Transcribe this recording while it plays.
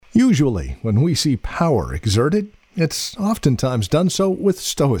Usually, when we see power exerted, it's oftentimes done so with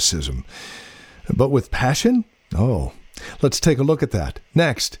stoicism. But with passion? Oh, let's take a look at that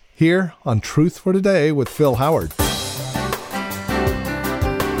next, here on Truth for Today with Phil Howard.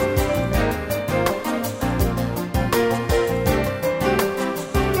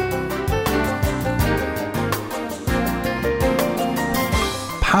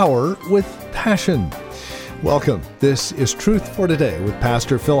 Power with passion. Welcome. This is Truth for Today with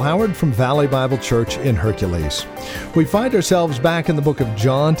Pastor Phil Howard from Valley Bible Church in Hercules. We find ourselves back in the book of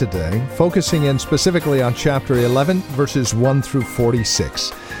John today, focusing in specifically on chapter 11, verses 1 through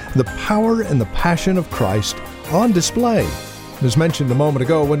 46. The power and the passion of Christ on display. As mentioned a moment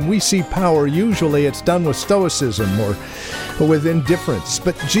ago, when we see power, usually it's done with stoicism or with indifference.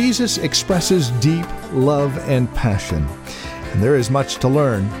 But Jesus expresses deep love and passion. And there is much to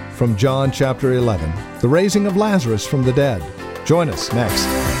learn from John chapter 11, the raising of Lazarus from the dead. Join us next.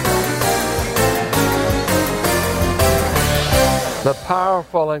 The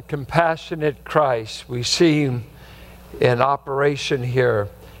powerful and compassionate Christ we see in operation here.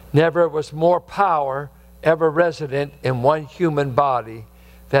 Never was more power ever resident in one human body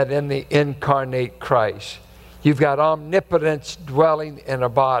than in the incarnate Christ. You've got omnipotence dwelling in a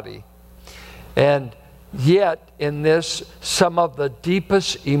body. And yet, in this, some of the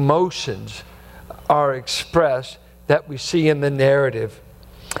deepest emotions are expressed that we see in the narrative.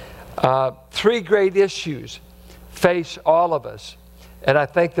 Three great issues face all of us, and I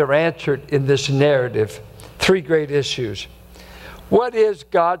think they're answered in this narrative. Three great issues. What is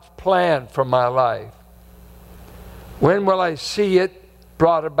God's plan for my life? When will I see it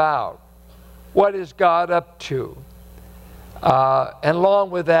brought about? What is God up to? And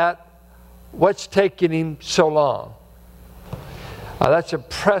along with that, what's taking him so long? That's a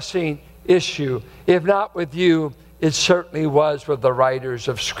pressing issue. If not with you, it certainly was with the writers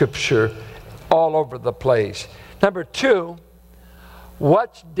of Scripture all over the place. Number two,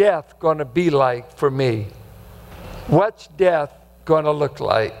 what's death going to be like for me? What's death going to look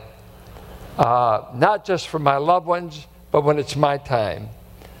like? Not just for my loved ones, but when it's my time.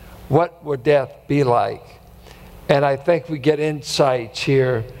 What will death be like? And I think we get insights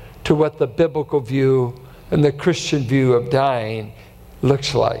here to what the biblical view and the Christian view of dying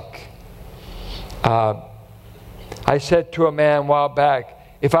looks like. I said to a man a while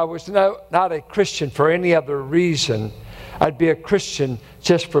back, if I was not a Christian for any other reason, I'd be a Christian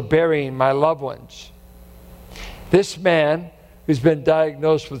just for burying my loved ones. This man, who's been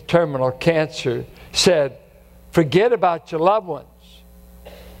diagnosed with terminal cancer, said, forget about your loved ones.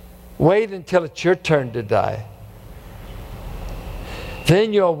 Wait until it's your turn to die.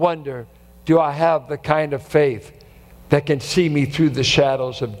 Then you'll wonder, do I have the kind of faith that can see me through the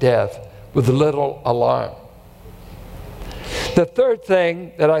shadows of death with little alarm? The third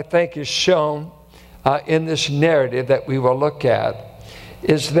thing that I think is shown in this narrative that we will look at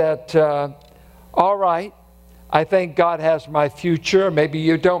is that, all right, I think God has my future. Maybe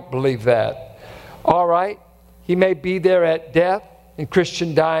you don't believe that. All right, he may be there at death, and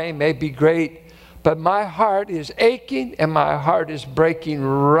Christian dying may be great. But my heart is aching and my heart is breaking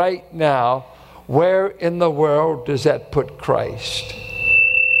right now. Where in the world does that put Christ?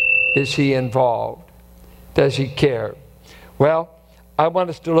 Is he involved? Does he care? Well, I want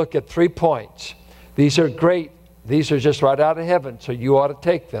us to look at 3 points. These are great. These are just right out of heaven, so you ought to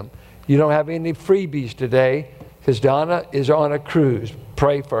take them. You don't have any freebies today because Donna is on a cruise.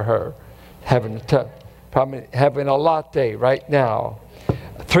 Pray for her. Probably having a latte right now.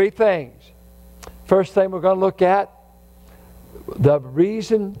 3 things. First thing we're going to look at, the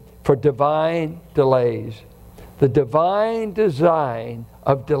reason for divine delays. The divine design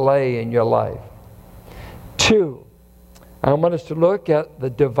of delay in your life. 2, I want us to look at the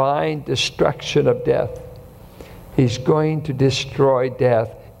divine destruction of death. He's going to destroy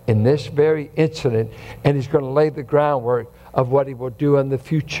death in this very incident, and he's going to lay the groundwork of what he will do in the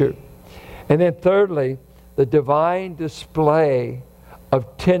future. And then thirdly, the divine display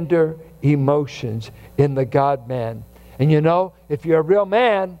of tender emotions in the God-man. And you know, if you're a real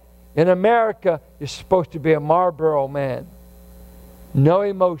man, in America, you're supposed to be a Marlboro man. No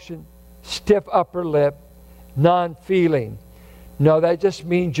emotion, stiff upper lip, non-feeling. No, that just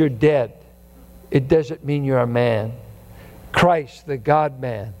means you're dead. It doesn't mean you're a man. Christ, the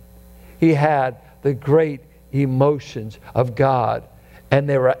God-man, he had the great emotions of God, and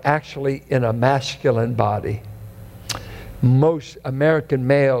they were actually in a masculine body. Most American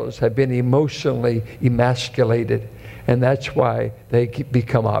males have been emotionally emasculated, and that's why they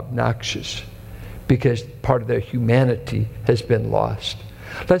become obnoxious, because part of their humanity has been lost.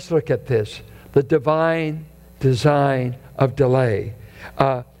 Let's look at this. The divine design of delay.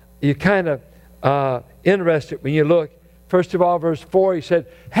 you're kind of interested when you look. First of all, verse 4, he said,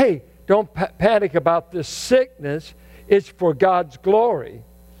 hey, don't panic about this sickness. It's for God's glory.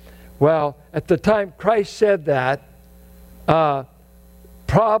 Well, at the time Christ said that,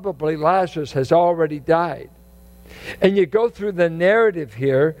 probably Lazarus has already died. And you go through the narrative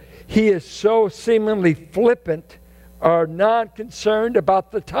here, he is so seemingly flippant or non-concerned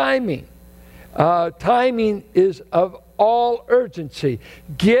about the timing. Timing is of all urgency.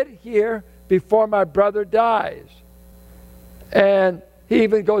 Get here before my brother dies. And he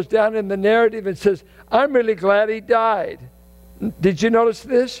even goes down in the narrative and says, I'm really glad he died. Did you notice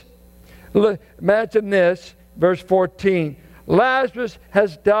this? Imagine this, verse 14. Lazarus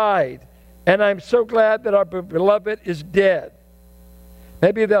has died, and I'm so glad that our beloved is dead.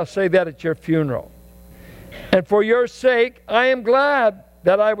 Maybe they'll say that at your funeral. And for your sake, I am glad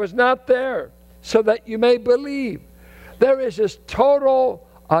that I was not there, so that you may believe. There is this total,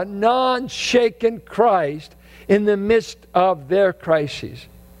 non-shaken Christ in the midst of their crises.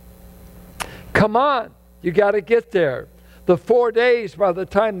 Come on, you got to get there. The 4 days, by the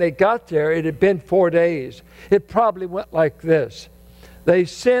time they got there, it had been 4 days. It probably went like this. They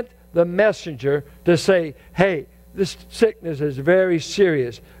sent the messenger to say, hey, this sickness is very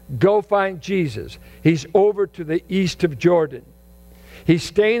serious. Go find Jesus. He's over to the east of Jordan. He's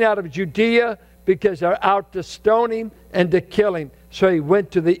staying out of Judea because they're out to stone him and to kill him. So he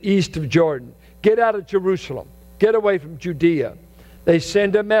went to the east of Jordan. Get out of Jerusalem. Get away from Judea. They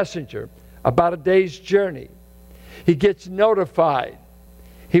send a messenger about a day's journey. He gets notified.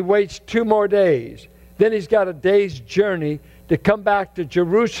 He waits 2 more days. Then he's got a day's journey to come back to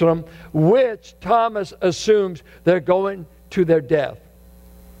Jerusalem, which Thomas assumes they're going to their death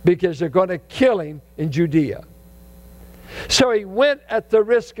because they're going to kill him in Judea. So he went at the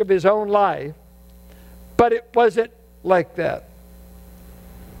risk of his own life, but it wasn't like that.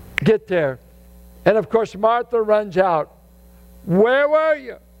 Get there. And of course, Martha runs out. Where were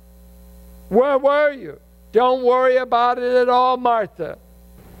you? Where were you? Don't worry about it at all, Martha.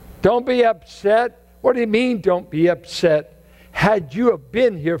 Don't be upset. What do you mean, don't be upset? Had you have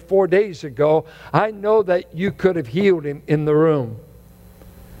been here 4 days ago, I know that you could have healed him in the room.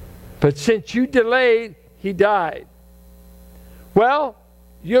 But since you delayed, he died. Well,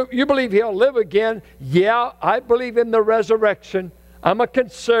 you believe he'll live again? Yeah, I believe in the resurrection. I'm a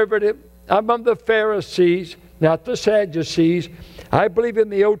conservative. I'm of the Pharisees, not the Sadducees. I believe in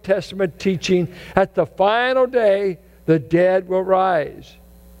the Old Testament teaching. At the final day, the dead will rise.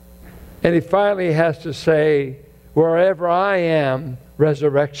 And he finally has to say, wherever I am,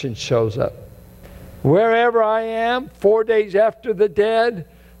 resurrection shows up. Wherever I am, 4 days after the dead,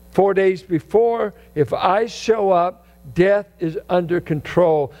 4 days before, if I show up, death is under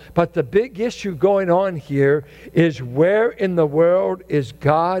control. But the big issue going on here is, where in the world is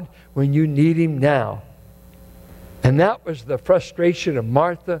God when you need him now? And that was the frustration of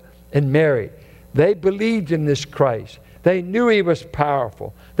Martha and Mary. They believed in this Christ. They knew he was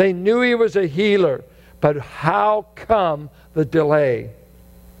powerful. They knew he was a healer. But how come the delay?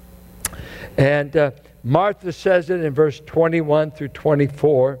 And Martha says it in verse 21 through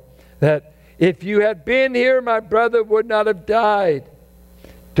 24, that if you had been here, my brother would not have died.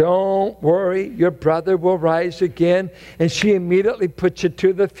 Don't worry, your brother will rise again. And she immediately puts it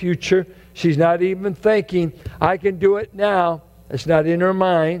to the future. She's not even thinking, I can do it now. It's not in her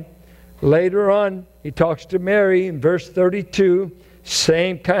mind. Later on, he talks to Mary in verse 32,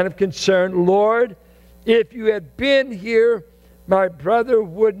 same kind of concern. Lord, if you had been here, my brother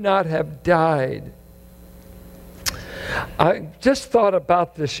would not have died. I just thought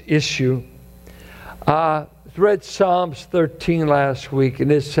about this issue. I read Psalms 13 last week,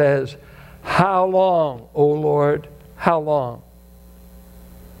 and it says, how long, O Lord, how long?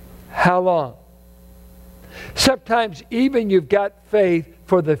 How long? Sometimes even you've got faith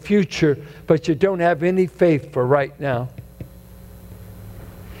for the future, but you don't have any faith for right now.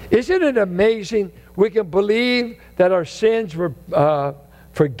 Isn't it amazing? We can believe that our sins were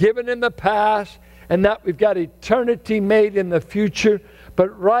forgiven in the past and that we've got eternity made in the future,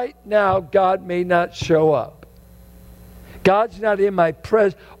 but right now God may not show up. God's not in my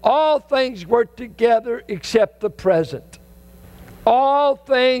present. All things work together except the present. All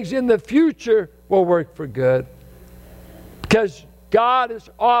things in the future will work for good, because God is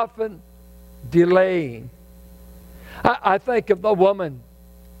often delaying. I think of the woman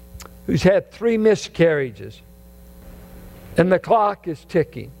who's had 3 miscarriages, and the clock is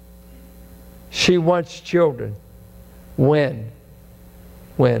ticking. She wants children. When?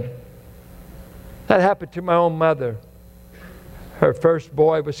 That happened to my own mother. Her first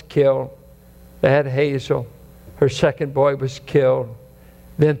boy was killed. They had Hazel. Her second boy was killed.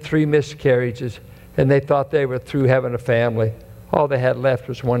 then 3 miscarriages, and they thought they were through having a family. All they had left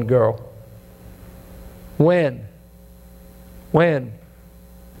was one girl. When?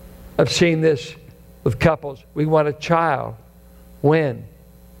 I've seen this with couples. We want a child. When?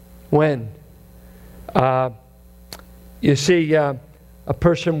 You see a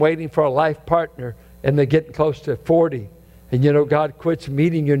person waiting for a life partner, and they're getting close to 40. And you know, God quits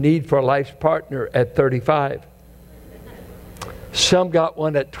meeting your need for a life partner at 35. Some got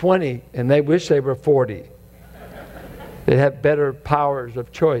one at 20, and they wish they were 40. They have better powers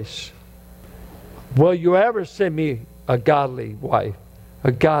of choice. Will you ever send me a godly wife,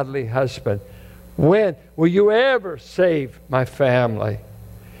 a godly husband? When will you ever save my family?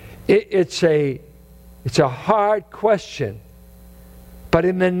 It's a hard question. But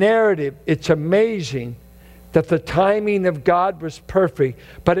in the narrative, it's amazing that the timing of God was perfect,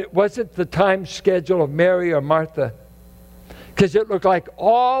 but it wasn't the time schedule of Mary or Martha, because it looked like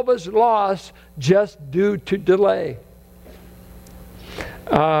all was lost just due to delay.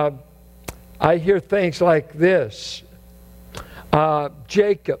 I hear things like this.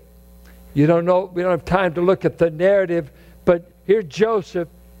 Jacob, you don't know, we don't have time to look at the narrative, but here Joseph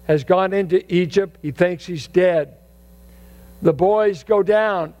has gone into Egypt. He thinks he's dead. The boys go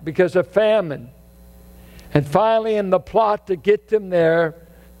down because of famine. And finally, in the plot to get them there,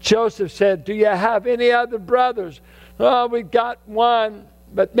 Joseph said, do you have any other brothers? Oh, we got one,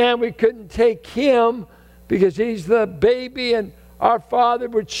 but man, we couldn't take him because he's the baby, and our father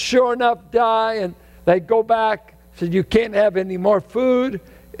would sure enough die. And they go back, said, you can't have any more food,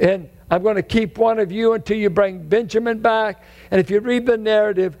 and I'm going to keep one of you until you bring Benjamin back. And if you read the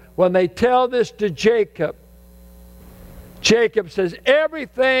narrative, when they tell this to Jacob, Jacob says,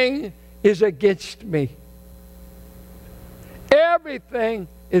 everything is against me. Everything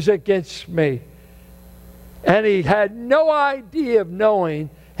is against me. And he had no idea of knowing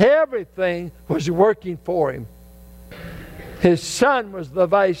everything was working for him. His son was the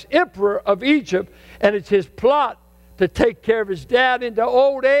vice emperor of Egypt, and it's his plot to take care of his dad into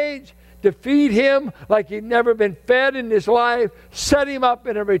old age, to feed him like he'd never been fed in his life, set him up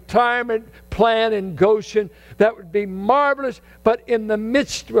in a retirement plan in Goshen. That would be marvelous. But in the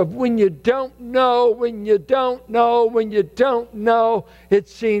midst of when you don't know, it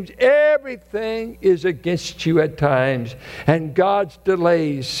seems everything is against you at times. And God's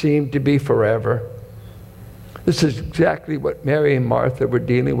delays seem to be forever. This is exactly what Mary and Martha were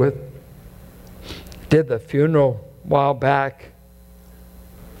dealing with. Did the funeral a while back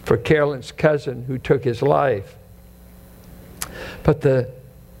for Carolyn's cousin who took his life. But the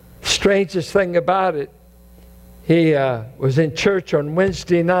strangest thing about it, he was in church on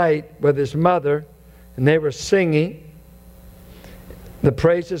Wednesday night with his mother, and they were singing the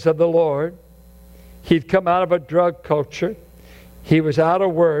praises of the Lord. He'd come out of a drug culture. He was out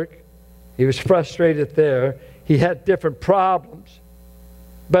of work. He was frustrated there. He had different problems.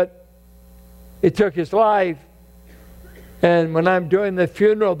 But he took his life. And when I'm doing the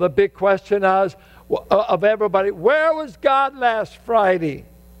funeral, the big question is, of everybody, where was God last Friday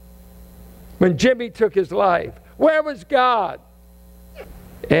when Jimmy took his life? Where was God?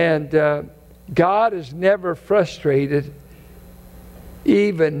 And God is never frustrated,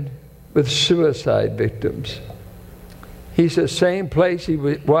 even with suicide victims. He's the same place he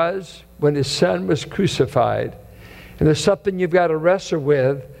was when his son was crucified. And there's something you've got to wrestle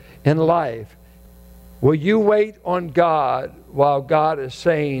with in life. Will you wait on God while God is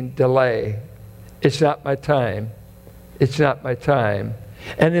saying delay? It's not my time. It's not my time.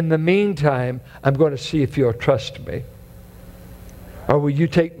 And in the meantime, I'm going to see if you'll trust me. Or will you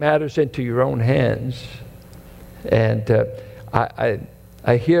take matters into your own hands? And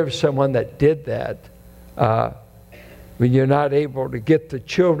I hear of someone that did that. When you're not able to get the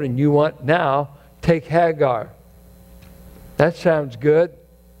children you want now, take Hagar. That sounds good.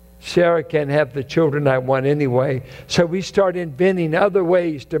 Sarah can't have the children I want anyway. So we start inventing other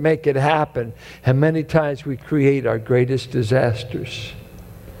ways to make it happen. And many times we create our greatest disasters.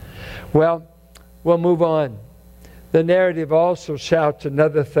 Well, we'll move on. The narrative also shouts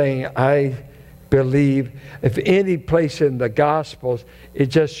another thing, I believe. If any place in the Gospels, it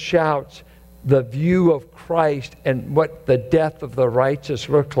just shouts the view of Christ and what the death of the righteous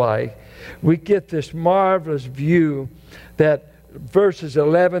looked like. We get this marvelous view that verses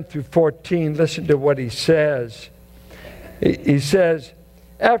 11 through 14, listen to what he says. He says,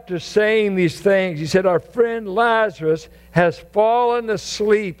 after saying these things, he said, our friend Lazarus has fallen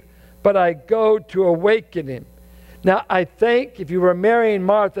asleep, but I go to awaken him. Now, I think if you were Mary and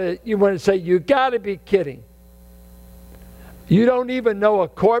Martha, you want to say, you got to be kidding. You don't even know a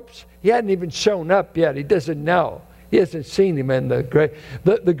corpse? He hadn't even shown up yet. He doesn't know. He hasn't seen him in the grave.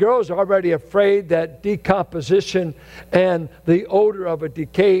 The girl's already afraid that decomposition and the odor of a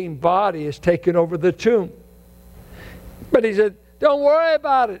decaying body is taking over the tomb. But he said, don't worry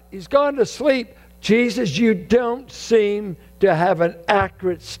about it. He's gone to sleep. Jesus, you don't seem to have an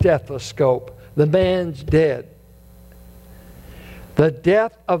accurate stethoscope. The man's dead. The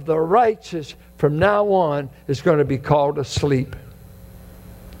death of the righteous from now on is going to be called asleep.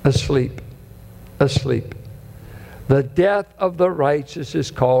 Asleep. Asleep. The death of the righteous is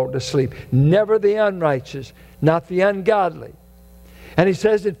called asleep. Never the unrighteous, not the ungodly. And he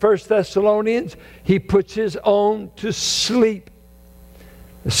says in 1 Thessalonians, he puts his own to sleep.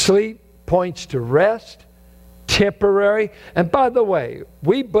 Sleep points to rest, temporary. And by the way,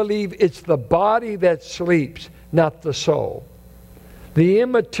 we believe it's the body that sleeps, not the soul. The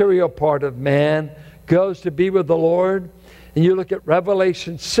immaterial part of man goes to be with the Lord. And you look at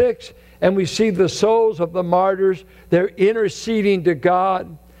Revelation 6, and we see the souls of the martyrs. They're interceding to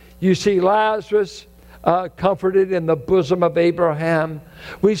God. You see Lazarus comforted in the bosom of Abraham.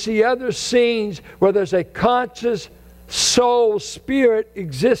 We see other scenes where there's a conscious soul, spirit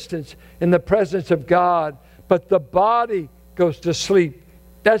existence in the presence of God, but the body goes to sleep.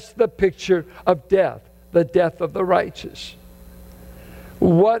 That's the picture of death, the death of the righteous.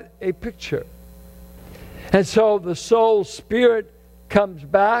 What a picture. And so the soul, spirit comes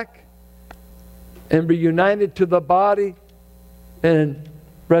back and reunited to the body and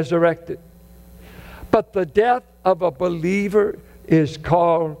resurrected. But the death of a believer is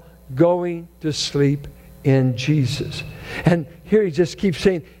called going to sleep in Jesus. And here he just keeps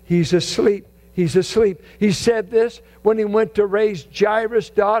saying, he's asleep. He's asleep. He said this when he went to raise Jairus'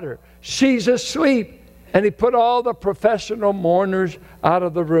 daughter. She's asleep. And he put all the professional mourners out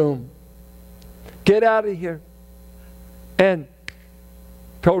of the room. Get out of here. And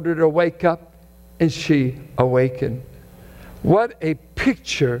told her to wake up. And she awakened. What a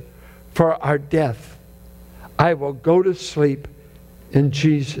picture for our death. I will go to sleep in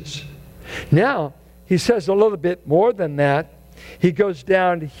Jesus. Now, he says a little bit more than that. He goes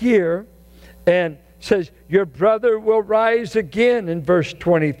down here and says, your brother will rise again in verse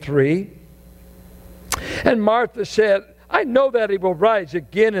 23. And Martha said, I know that he will rise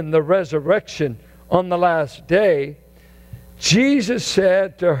again in the resurrection on the last day. Jesus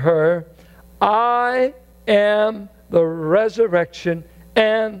said to her, I am the resurrection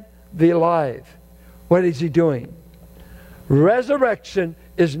and the life. What is he doing? Resurrection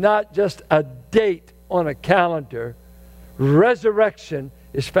is not just a date on a calendar. Resurrection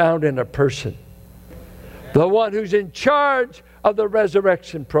is found in a person. The one who's in charge of the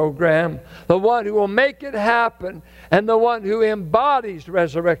resurrection program, the one who will make it happen, and the one who embodies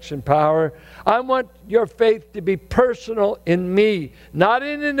resurrection power. I want your faith to be personal in me, not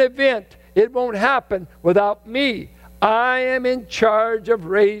in an event. It won't happen without me. I am in charge of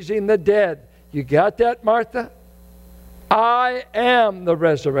raising the dead. You got that, Martha? I am the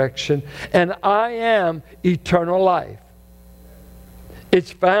resurrection, and I am eternal life.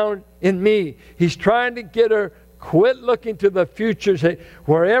 It's found in me. He's trying to get her quit looking to the future. Say,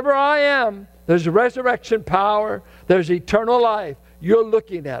 wherever I am, there's resurrection power. There's eternal life. You're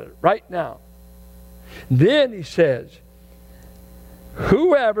looking at it right now. Then he says,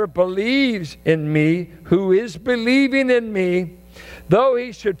 whoever believes in me, who is believing in me, though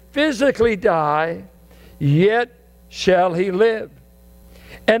he should physically die, yet shall he live.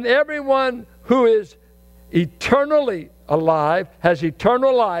 And everyone who is eternally alive, has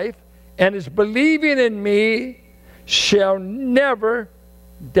eternal life, and is believing in me, shall never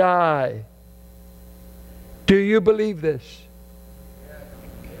die. Do you believe this?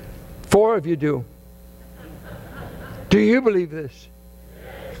 4 of you do. Do you believe this?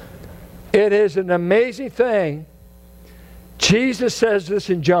 It is an amazing thing. Jesus says this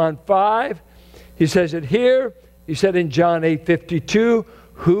in John 5. He says it here. He said in John 8:52,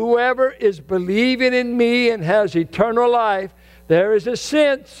 whoever is believing in me and has eternal life, there is a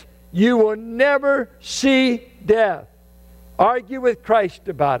sense you will never see death. Argue with Christ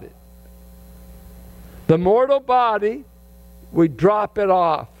about it. The mortal body, we drop it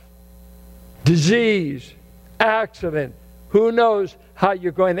off. Disease, accident, who knows how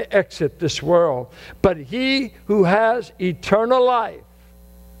you're going to exit this world. But he who has eternal life,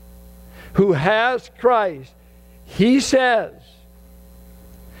 who has Christ, he says,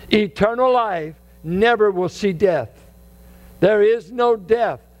 eternal life never will see death. There is no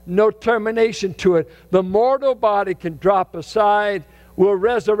death, no termination to it. The mortal body can drop aside. We'll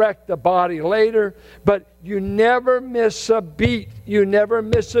resurrect the body later. But you never miss a beat. You never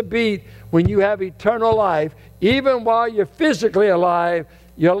miss a beat when you have eternal life. Even while you're physically alive,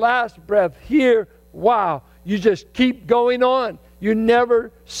 your last breath here, wow, You just keep going on. You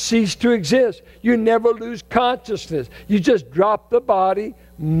never cease to exist. You never lose consciousness. You just drop the body,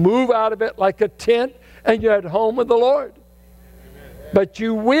 move out of it like a tent, and you're at home with the Lord. But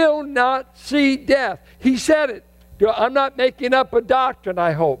you will not see death. He said it. I'm not making up a doctrine,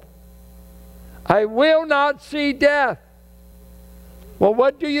 I hope. I will not see death. Well,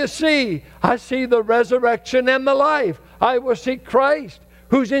 what do you see? I see the resurrection and the life. I will see Christ,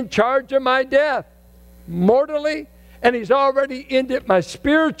 who's in charge of my death, mortally, and He's already ended my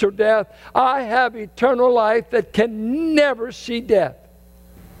spiritual death. I have eternal life that can never see death.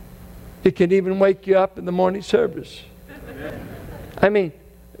 It can even wake you up in the morning service. I mean,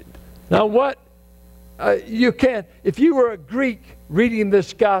 now what? You can't. If you were a Greek reading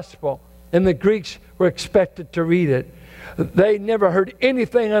this gospel, and the Greeks were expected to read it, they never heard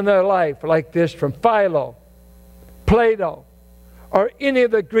anything in their life like this from Philo, Plato, or any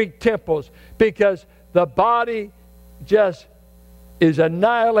of the Greek temples, because the body just is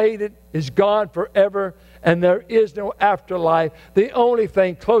annihilated, is gone forever, and there is no afterlife. The only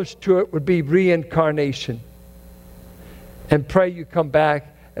thing close to it would be reincarnation. And pray you come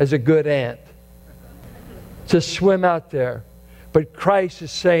back as a good ant. Just swim out there. But Christ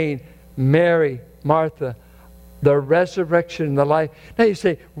is saying, Mary, Martha, the resurrection and the life. Now you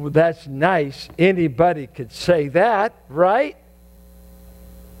say, well, that's nice. Anybody could say that, right?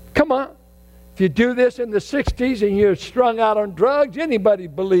 Come on. If you do this in the 60s and you're strung out on drugs, anybody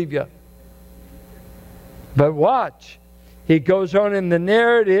believe you. But watch. He goes on in the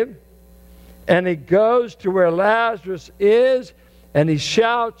narrative, and he goes to where Lazarus is, and he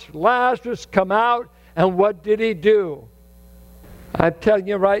shouts, Lazarus, come out. And what did he do? I'm telling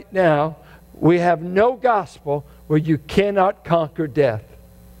you right now, we have no gospel where you cannot conquer death.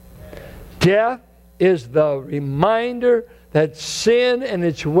 Death is the reminder that sin and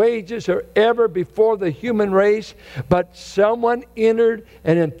its wages are ever before the human race, but someone entered,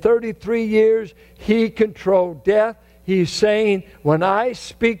 and in 33 years, He controlled death. He's saying, when I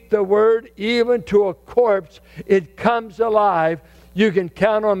speak the word, even to a corpse, it comes alive. You can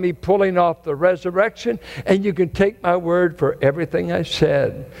count on me pulling off the resurrection, and you can take my word for everything I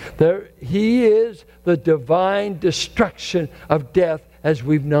said. He is the divine destruction of death as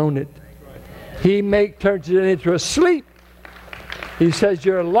we've known it. He turns it into a sleep. He says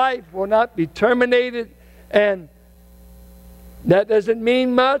your life will not be terminated, and that doesn't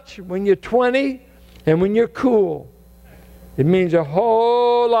mean much when you're 20 and when you're cool. It means a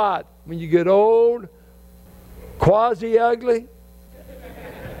whole lot when you get old, quasi-ugly,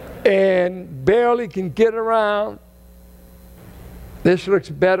 and barely can get around. This looks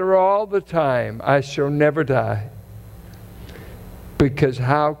better all the time. I shall never die. Because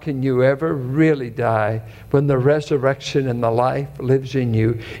how can you ever really die when the resurrection and the life lives in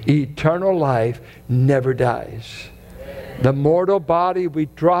you? Eternal life never dies. The mortal body we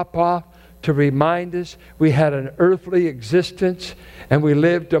drop off to remind us we had an earthly existence and we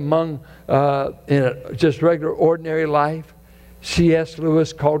lived among in a just regular ordinary life. C.S.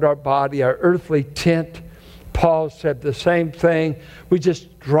 Lewis called our body our earthly tent. Paul said the same thing. We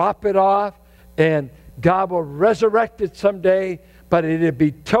just drop it off and God will resurrect it someday, but it'd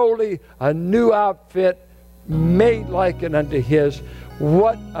be totally a new outfit made like it unto His.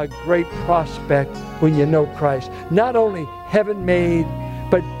 What a great prospect when you know Christ. Not only heaven made,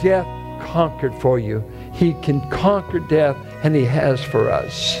 but death conquered for you. He can conquer death, and He has for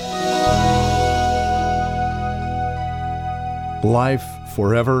us. Life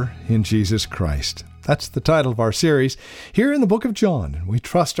forever in Jesus Christ. That's the title of our series here in the book of John. We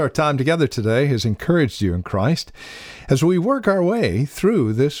trust our time together today has encouraged you in Christ as we work our way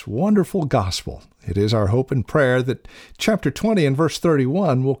through this wonderful gospel. It is our hope and prayer that chapter 20 and verse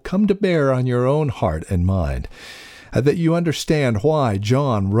 31 will come to bear on your own heart and mind, that you understand why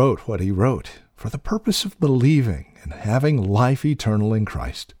John wrote what he wrote, for the purpose of believing and having life eternal in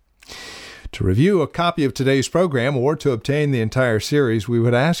Christ. To review a copy of today's program or to obtain the entire series, we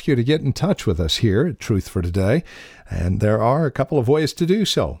would ask you to get in touch with us here at Truth for Today, and there are a couple of ways to do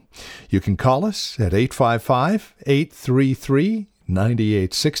so. You can call us at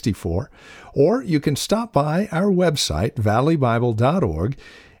 855-833-9864, or you can stop by our website, valleybible.org,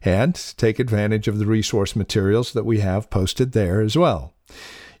 and take advantage of the resource materials that we have posted there as well.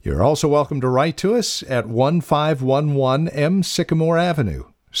 You're also welcome to write to us at 1511 M. Sycamore Avenue,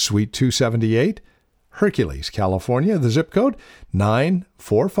 Suite 278, Hercules, California, the zip code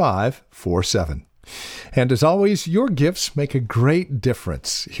 94547. And as always, your gifts make a great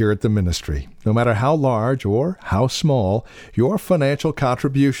difference here at the ministry. No matter how large or how small, your financial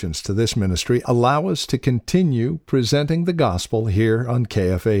contributions to this ministry allow us to continue presenting the gospel here on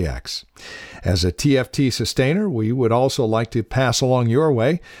KFAX. As a TFT sustainer, we would also like to pass along your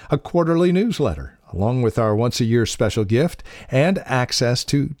way a quarterly newsletter, along with our once-a-year special gift and access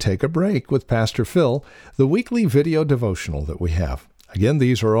to Take a Break with Pastor Phil, the weekly video devotional that we have. Again,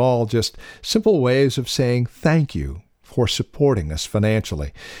 these are all just simple ways of saying thank you for supporting us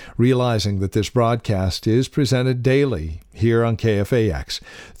financially, realizing that this broadcast is presented daily here on KFAX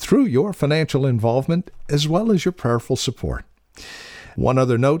through your financial involvement as well as your prayerful support. One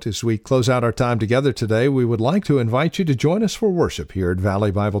other note as we close out our time together today, we would like to invite you to join us for worship here at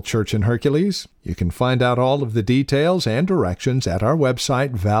Valley Bible Church in Hercules. You can find out all of the details and directions at our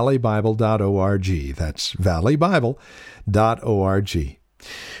website, valleybible.org. That's valleybible.org.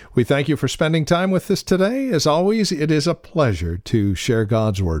 We thank you for spending time with us today. As always, it is a pleasure to share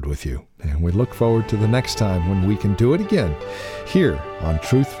God's Word with you. And we look forward to the next time when we can do it again here on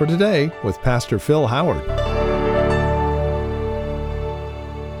Truth for Today with Pastor Phil Howard.